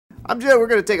I'm Joe. We're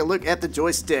going to take a look at the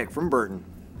Joystick from Burton.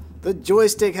 The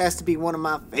Joystick has to be one of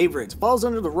my favorites. Falls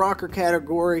under the rocker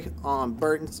category on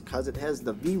Burton's because it has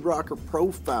the V-rocker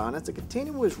profile, and it's a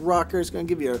continuous rocker. It's going to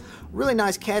give you a really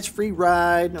nice catch-free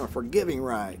ride or forgiving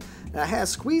ride. Now it has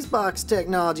squeeze box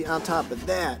technology on top of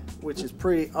that, which is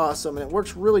pretty awesome, and it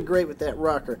works really great with that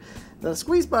rocker. The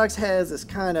squeeze box has this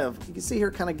kind of, you can see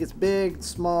here, kind of gets big,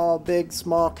 small,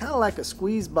 kind of like a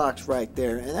squeeze box right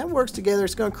there, and that works together.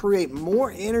 It's going to create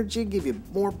more energy, give you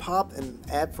more pop, and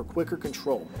add for quicker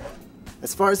control.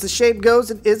 As far as the shape goes,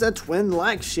 it is a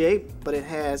twin-like shape, but it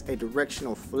has a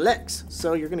directional flex,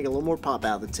 so you're going to get a little more pop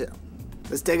out of the tip.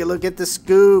 Let's take a look at the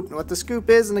scoop. What the scoop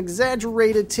is, an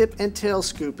exaggerated tip and tail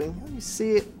scooping. You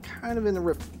see it kind of in the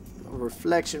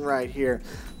reflection right here,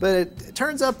 but it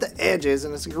turns up the edges,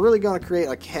 and it's really going to create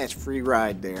a catch-free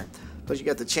ride there. Plus you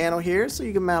got the channel here, so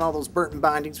you can mount all those Burton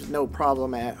bindings with no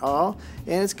problem at all.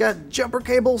 And it's got jumper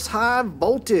cables high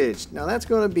voltage. Now that's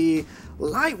going to be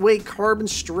lightweight carbon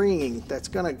string that's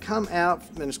going to come out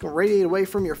and it's going to radiate away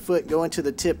from your foot, go into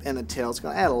the tip and the tail. It's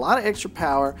going to add a lot of extra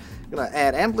power. It's going to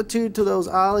add amplitude to those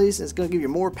ollies, and it's going to give you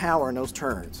more power in those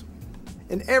turns.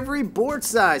 And every board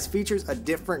size features a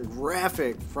different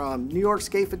graphic from New York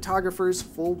skate photographers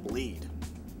Full Bleed.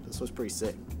 This was pretty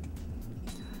sick.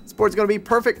 This board's going to be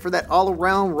perfect for that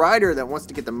all-around rider that wants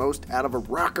to get the most out of a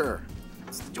rocker.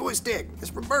 It's the Joystick. It's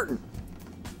from Burton.